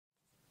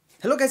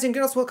Hello guys and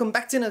girls, welcome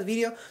back to another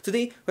video.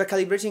 Today we're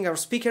calibrating our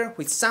speaker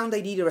with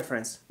SoundID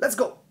Reference. Let's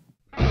go!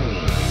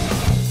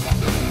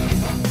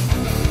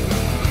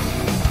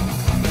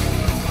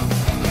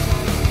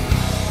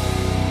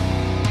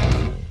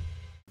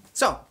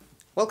 So,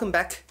 welcome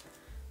back.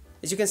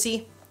 As you can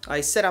see,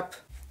 I set up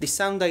the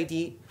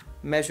SoundID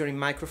measuring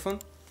microphone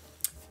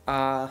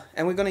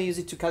and we're gonna use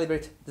it to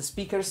calibrate the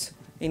speakers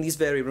in this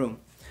very room.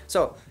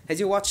 So,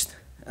 as you watched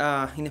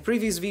in the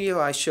previous video,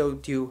 I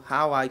showed you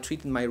how I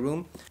treated my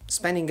room,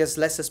 spending as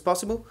less as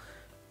possible.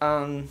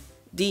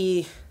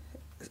 The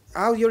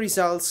audio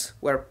results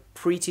were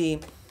pretty,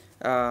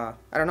 I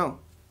don't know,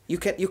 you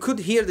could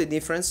hear the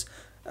difference,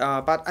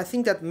 but I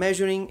think that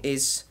measuring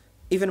is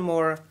even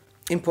more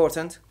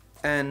important,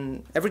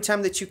 and every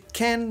time that you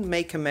can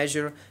make a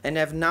measure and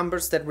have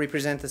numbers that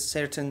represent a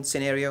certain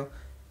scenario,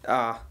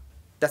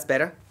 that's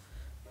better.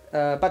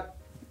 But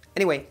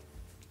anyway,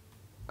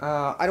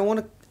 I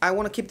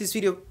want to keep this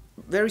video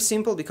very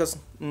simple because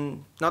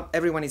not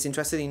everyone is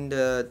interested in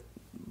the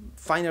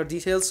finer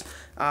details.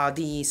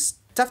 The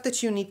stuff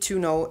that you need to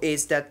know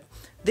is that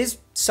this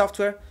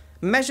software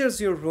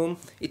measures your room.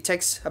 It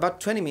takes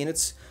about 20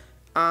 minutes,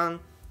 and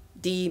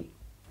the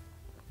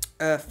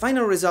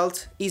final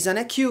result is an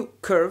EQ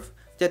curve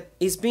that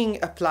is being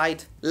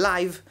applied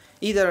live.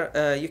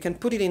 Either you can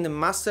put it in the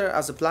master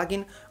as a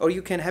plugin, or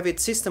you can have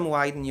it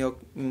system-wide in your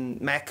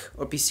Mac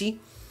or PC,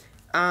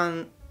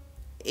 and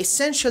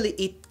essentially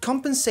it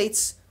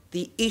compensates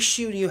the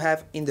issue you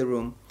have in the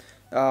room.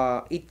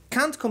 It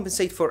can't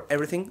compensate for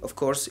everything, of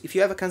course. If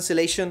you have a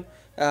cancellation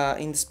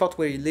in the spot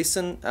where you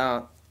listen,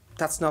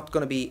 that's not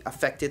going to be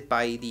affected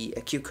by the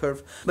EQ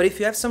curve. But if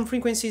you have some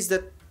frequencies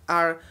that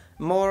are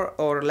more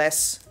or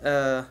less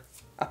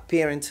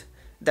apparent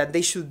that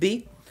they should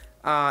be,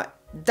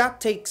 that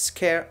takes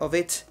care of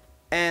it,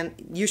 and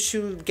you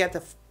should get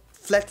a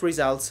flat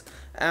results,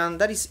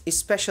 and that is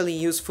especially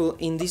useful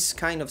in this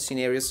kind of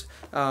scenarios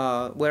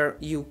where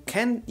you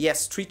can,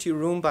 yes, treat your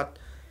room, but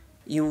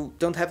you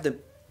don't have the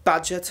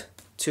budget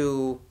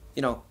to,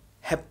 you know,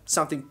 have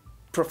something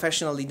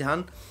professionally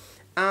done.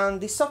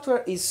 And the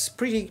software is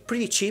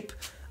pretty cheap.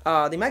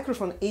 The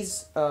microphone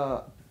is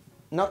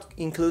not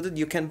included.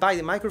 You can buy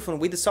the microphone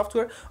with the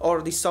software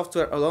or the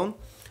software alone,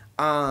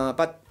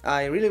 but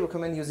I really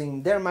recommend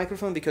using their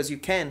microphone because you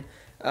can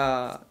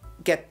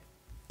get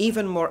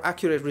even more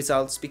accurate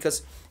results,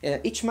 because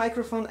each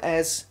microphone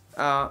has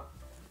a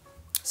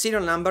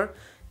serial number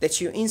that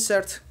you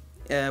insert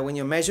when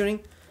you're measuring,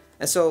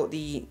 and so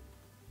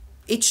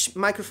each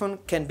microphone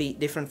can be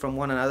different from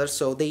one another,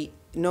 so they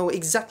know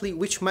exactly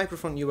which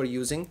microphone you are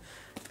using,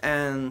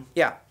 and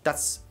yeah,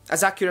 that's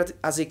as accurate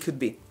as it could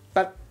be.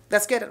 But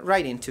let's get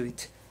right into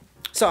it.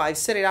 So I've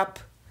set it up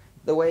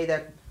the way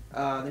that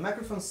the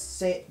microphone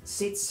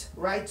sits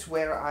right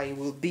where I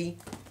will be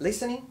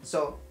listening,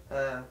 so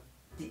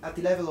at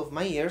the level of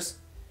my ears.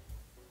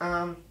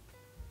 Yeah,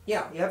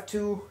 you have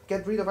to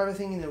get rid of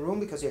everything in the room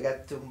because you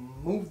got to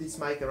move this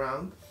mic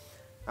around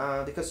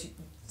because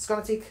it's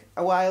gonna take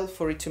a while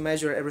for it to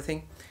measure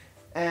everything.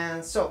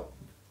 And so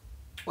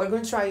we're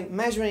going to try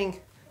measuring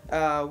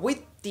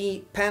with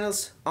the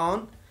panels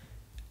on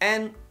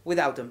and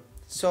without them,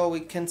 so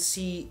we can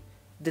see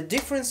the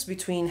difference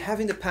between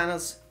having the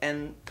panels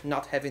and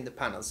not having the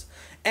panels,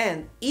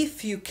 and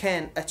if you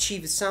can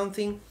achieve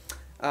something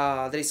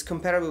that is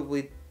comparable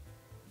with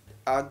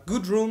a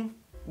good room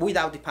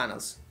without the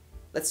panels.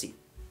 Let's see.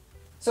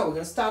 So we're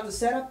gonna start the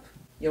setup.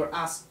 You're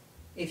asked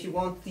if you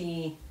want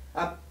the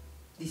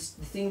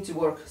thing to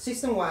work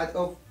system-wide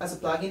or as a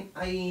plugin.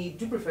 I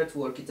do prefer to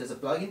work it as a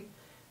plugin.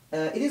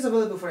 It is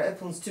available for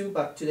headphones too,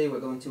 but today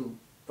we're going to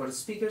for the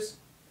speakers.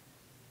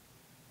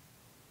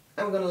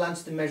 And we're gonna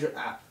launch the Measure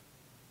app,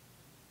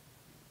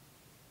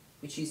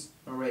 which is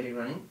already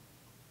running.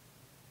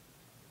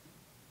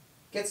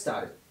 Get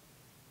started.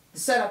 The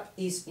setup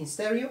is in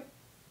stereo.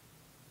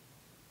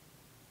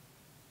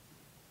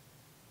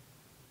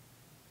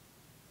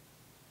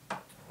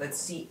 Let's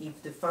see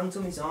if the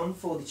phantom is on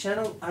for the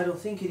channel. I don't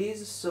think it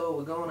is, so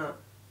we're gonna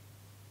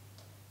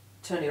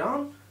turn it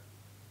on.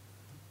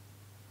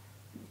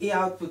 The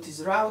output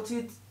is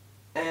routed,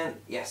 and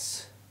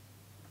yes.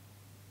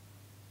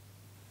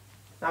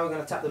 Now we're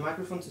gonna tap the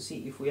microphone to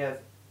see if we have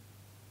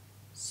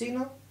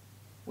signal.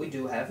 We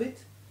do have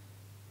it.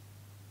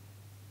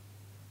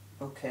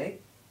 Okay.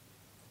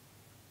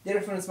 The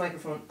reference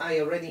microphone I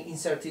already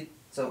inserted,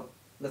 so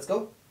let's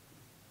go.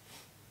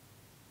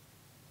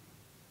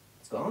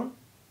 It's gone.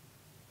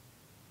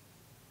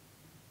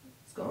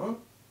 It's gone.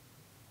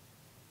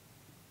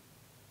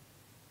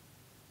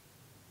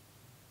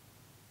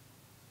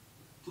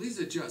 Please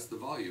adjust the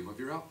volume of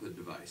your output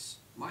device.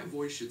 My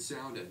voice should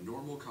sound at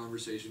normal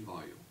conversation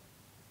volume.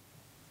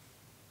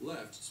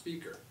 Left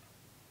speaker.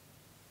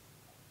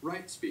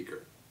 Right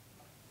speaker.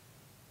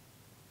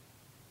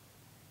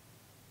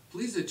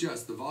 Please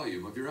adjust the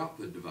volume of your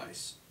output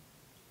device.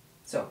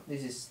 So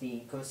this is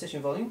the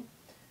conversation volume.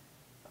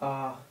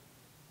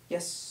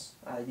 Yes,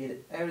 I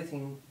did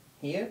everything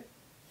here.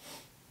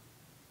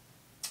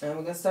 And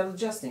we're gonna start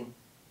adjusting.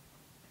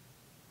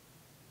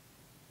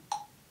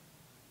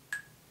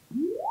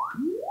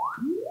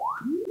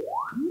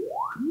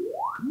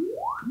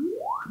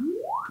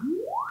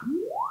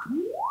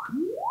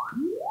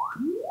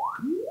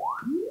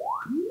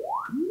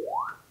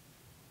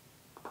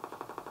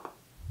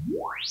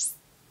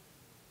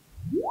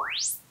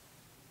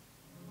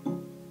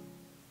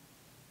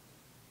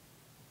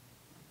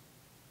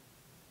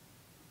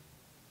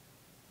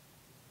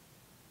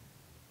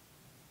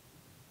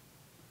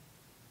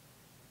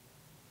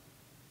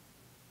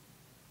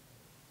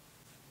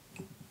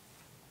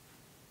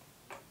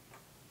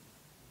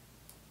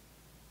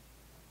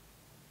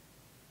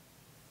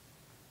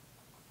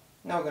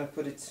 Now we're going to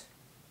put it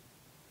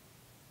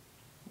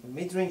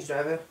mid-range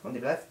driver on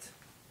the left,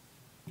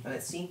 and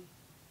let's see.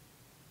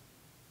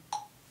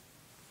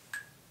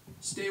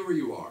 Stay where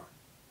you are.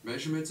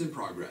 Measurements in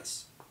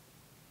progress.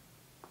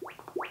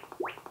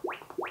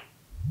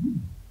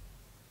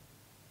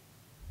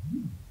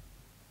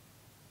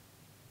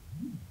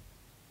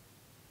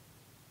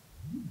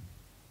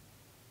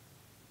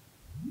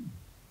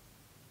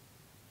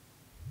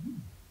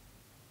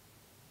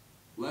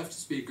 Left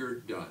speaker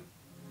done.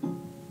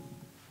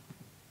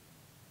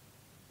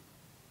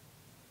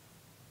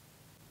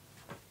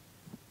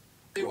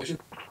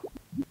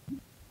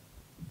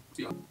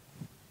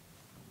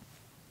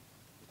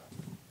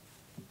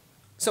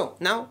 So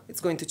now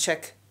it's going to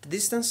check the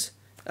distance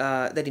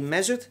that it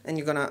measured, and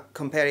you're gonna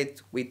compare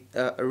it with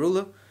a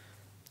ruler.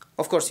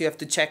 Of course, you have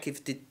to check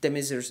if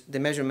the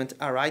measurements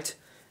are right,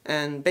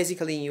 and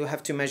basically you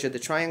have to measure the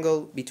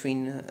triangle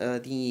between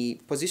the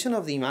position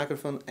of the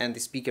microphone and the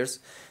speakers,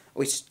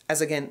 which,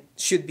 as again,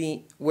 should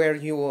be where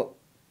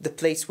the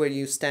place where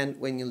you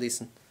stand when you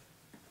listen.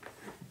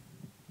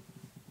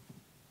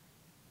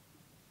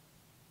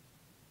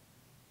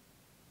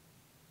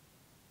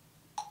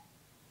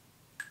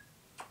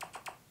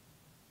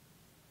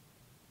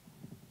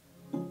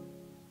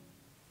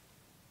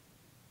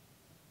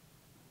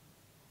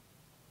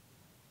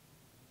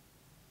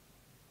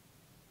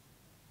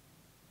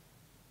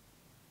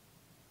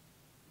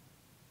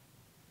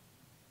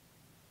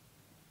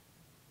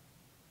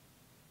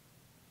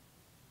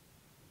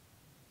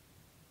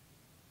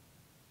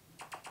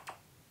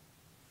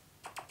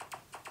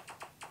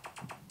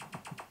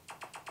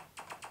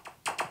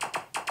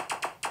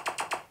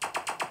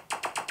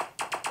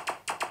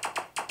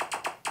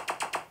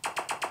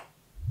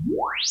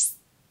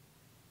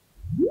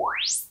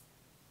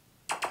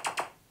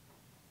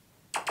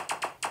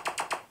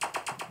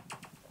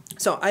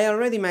 So I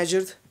already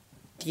measured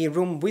the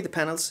room with the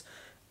panels,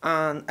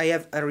 and I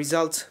have a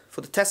result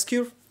for the test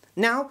curve.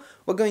 Now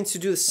we're going to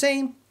do the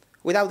same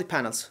without the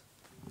panels.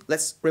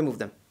 Let's remove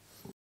them.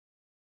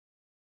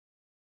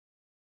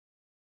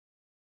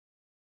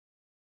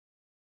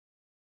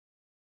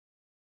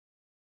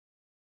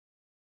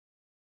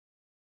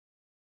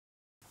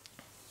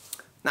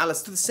 Now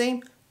let's do the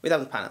same without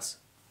the panels.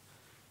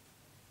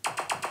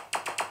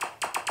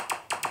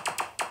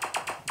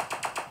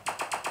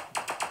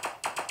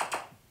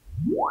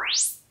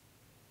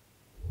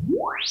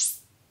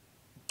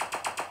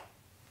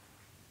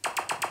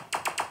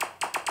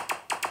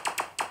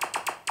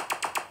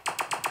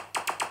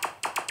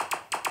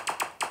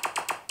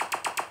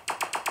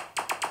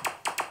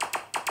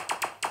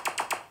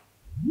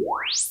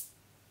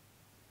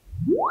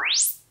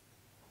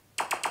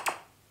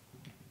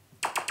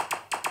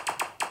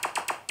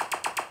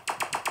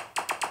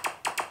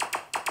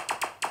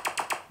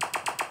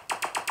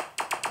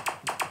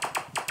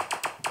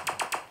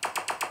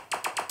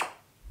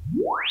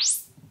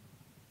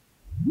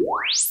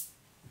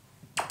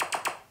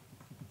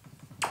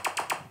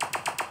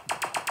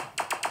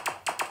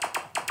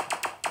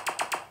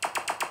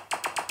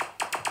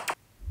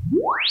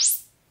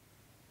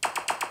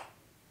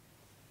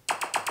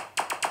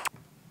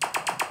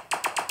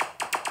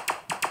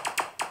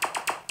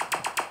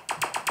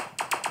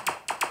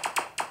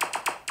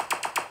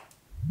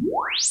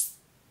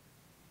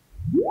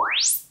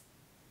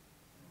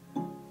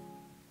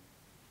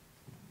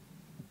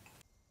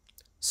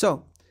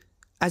 So,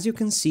 as you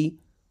can see,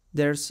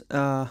 there's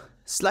a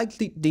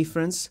slightly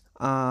difference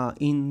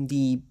in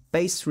the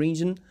bass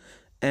region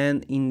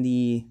and in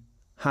the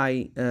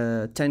high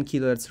 10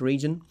 kHz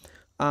region.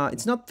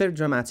 It's not very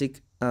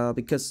dramatic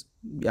because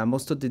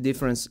most of the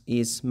difference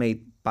is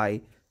made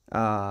by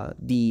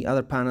the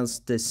other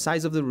panels, the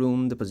size of the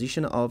room, the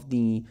position of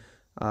the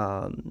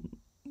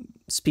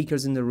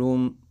speakers in the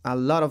room, a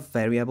lot of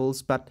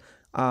variables, but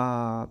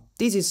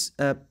this is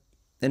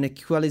an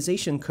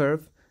equalization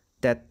curve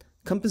that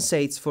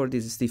compensates for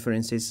these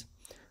differences.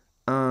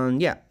 And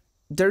yeah,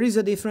 there is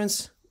a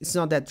difference. It's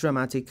not that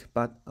dramatic,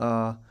 but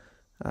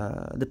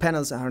the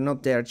panels are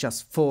not there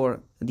just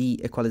for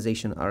the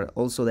equalization, are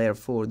also there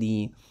for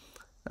the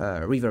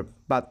reverb.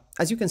 But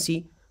as you can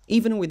see,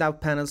 even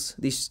without panels,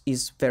 this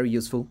is very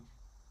useful.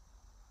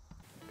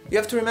 You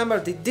have to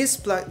remember that this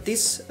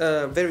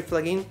very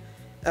plugin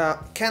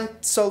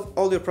can't solve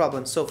all your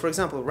problems. So for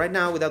example, right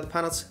now without the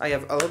panels, I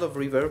have a lot of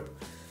reverb,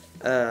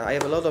 I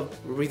have a lot of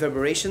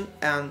reverberation,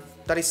 and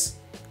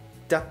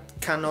that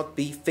cannot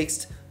be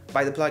fixed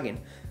by the plugin.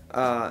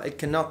 It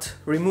cannot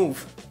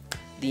remove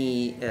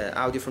the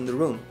audio from the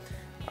room.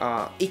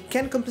 It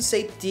can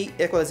compensate the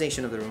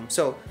equalization of the room.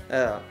 So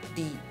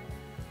the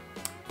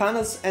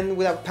panels and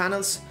without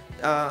panels,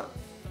 the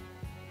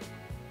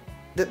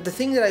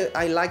thing that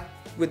I like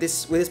with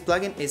this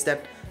plugin is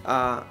that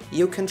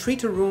you can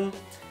treat a room,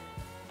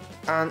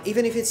 and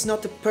even if it's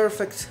not the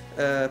perfect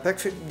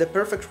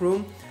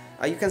room,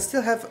 you can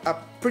still have a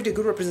pretty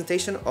good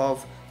representation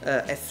of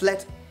a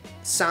flat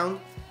sound.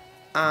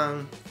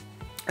 I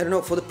don't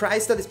know, for the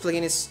price that this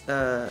plugin is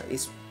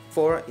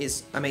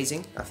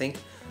amazing, I think.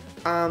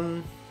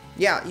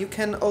 Yeah, you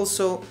can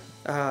also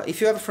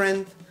if you have a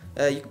friend,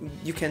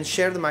 you can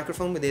share the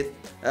microphone with it.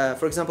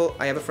 For example,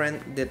 I have a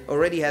friend that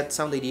already had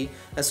SoundID,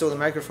 and so the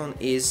microphone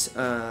is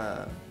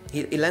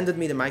he lended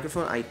me the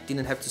microphone. I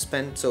didn't have to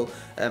spend, so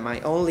my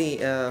only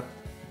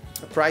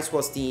price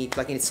was the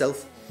plugin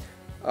itself,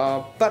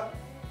 but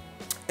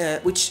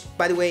which,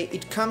 by the way,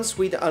 it comes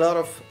with a lot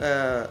of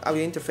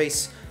audio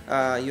interface.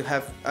 You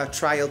have a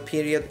trial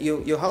period.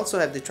 You also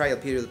have the trial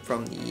period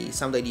from the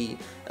SoundID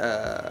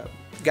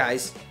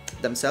guys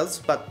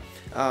themselves, but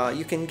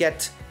you can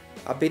get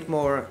a bit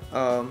more.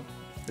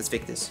 Let's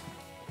fix this.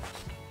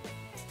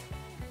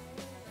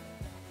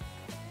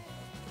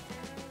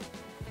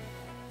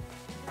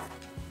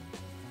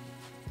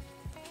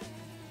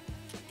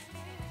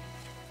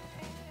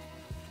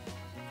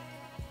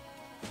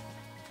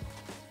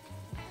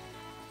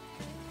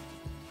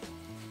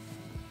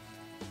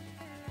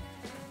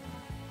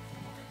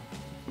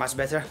 Much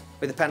better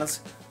with the panels.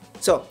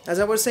 So, as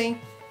I was saying,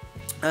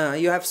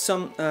 you have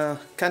some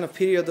kind of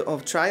period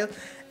of trial,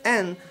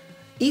 and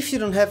if you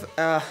don't have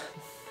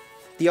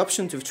the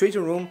option to treat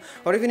a room,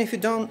 or even if you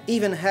don't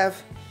even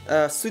have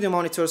studio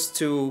monitors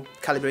to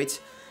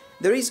calibrate,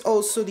 there is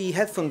also the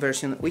headphone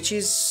version, which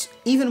is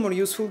even more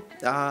useful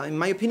in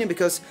my opinion,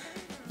 because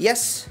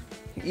yes,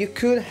 you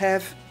could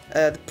have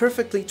the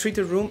perfectly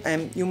treated room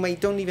and you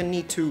don't even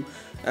need to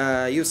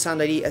use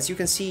SoundID. As you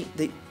can see,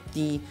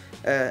 the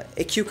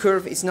EQ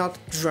curve is not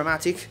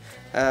dramatic.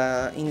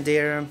 In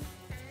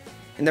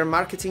their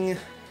marketing,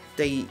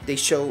 they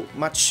show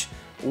much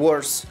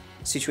worse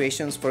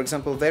situations. For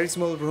example, very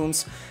small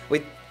rooms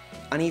with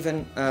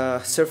uneven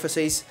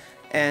surfaces,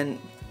 and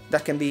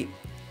that can be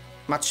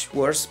much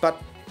worse.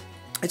 But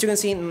as you can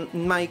see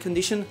in my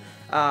condition,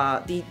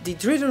 the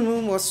treated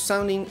room was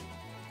sounding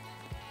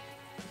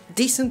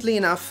decently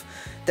enough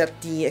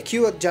that the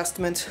EQ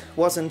adjustment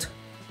wasn't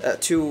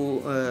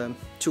too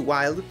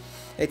wild.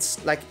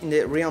 It's like in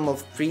the realm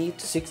of 3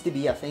 to 6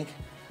 dB, I think.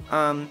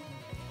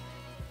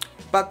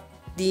 But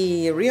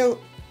the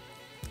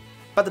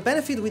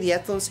benefit with the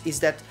headphones is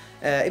that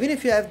even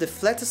if you have the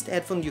flattest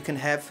headphone you can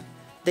have,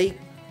 they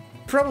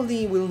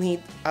probably will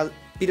need a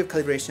bit of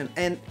calibration.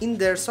 And in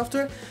their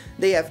software,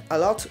 they have a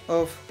lot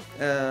of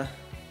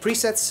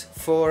presets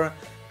for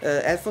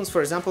headphones.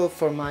 For example,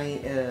 for my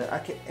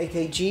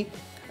AKG,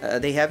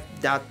 they have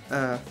that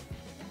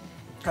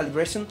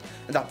calibration,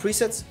 that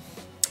presets.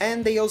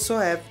 And they also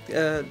have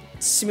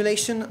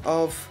simulation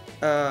of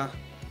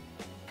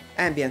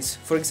ambience.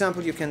 For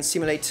example, you can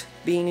simulate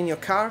being in your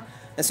car,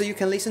 and so you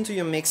can listen to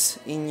your mix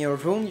in your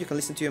room, you can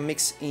listen to your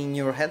mix in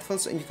your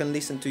headphones, and you can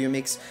listen to your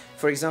mix,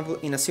 for example,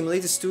 in a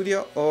simulated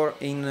studio or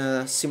in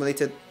a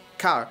simulated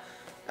car.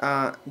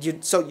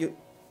 So you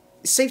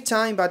save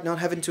time by not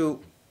having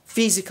to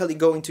physically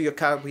go into your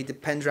car with the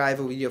pen drive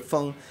or with your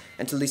phone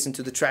and to listen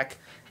to the track.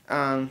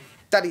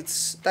 That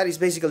is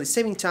basically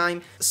saving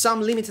time,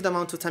 some limited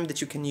amount of time that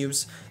you can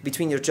use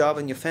between your job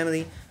and your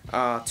family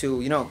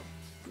to, you know,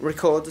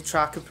 record,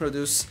 track, and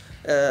produce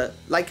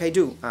like I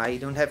do. I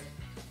don't have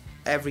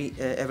every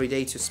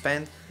day to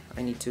spend.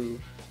 I need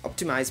to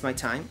optimize my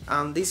time,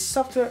 and this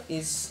software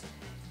is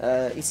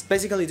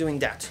basically doing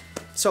that.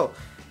 So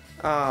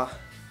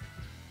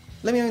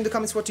let me know in the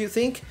comments what you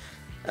think.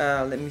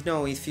 Let me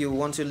know if you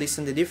want to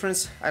listen to the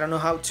difference. I don't know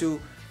how to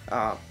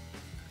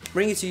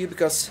bring it to you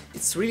because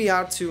it's really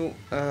hard to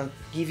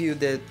give you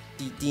the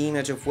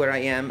image of where I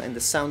am and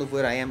the sound of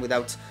where I am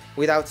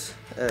without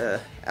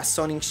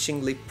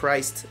astonishingly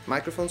priced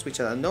microphones, which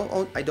I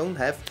don't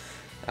have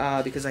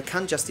because I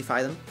can't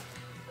justify them.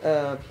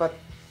 But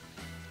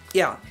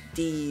yeah,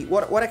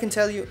 what I can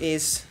tell you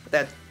is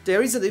that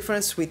there is a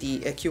difference with the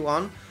EQ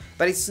on,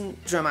 but it's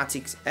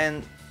dramatic,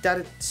 and that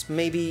it's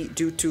maybe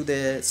due to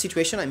the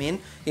situation I'm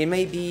in. It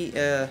may be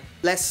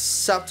less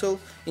subtle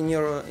in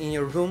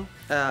your room.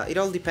 It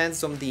all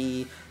depends on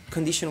the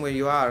condition where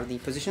you are, the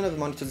position of the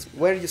monitors,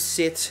 where you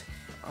sit,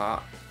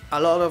 a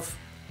lot of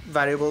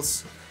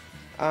variables.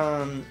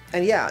 And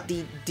yeah,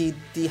 the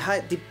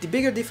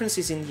bigger difference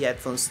is in the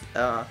headphones.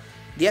 The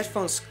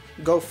headphones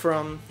go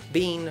from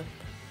being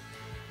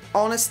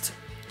honest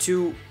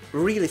to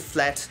really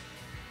flat,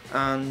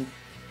 and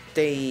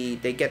they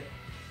get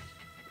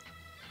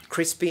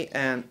crispy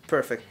and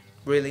perfect.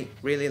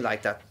 Really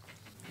like that.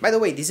 By the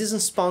way, this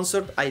isn't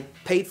sponsored. I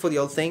paid for the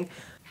whole thing,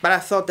 but I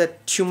thought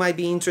that you might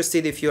be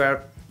interested if you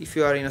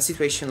are in a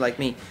situation like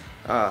me.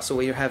 So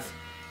where you have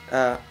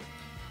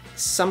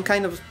some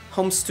kind of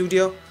home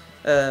studio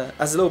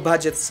as low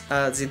budgets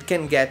as it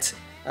can get,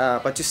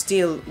 but you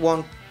still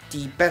want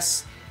the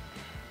best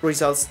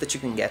results that you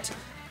can get.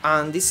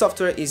 And this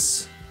software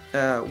is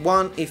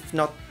one, if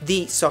not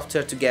the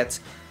software to get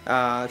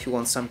if you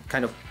want some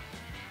kind of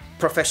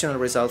professional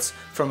results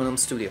from a home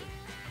studio.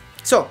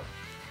 So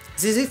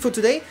this is it for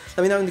today.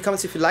 Let me know in the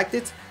comments if you liked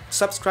it.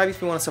 Subscribe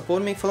if you want to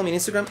support me. Follow me on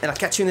Instagram, and I'll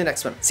catch you in the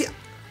next one. See ya!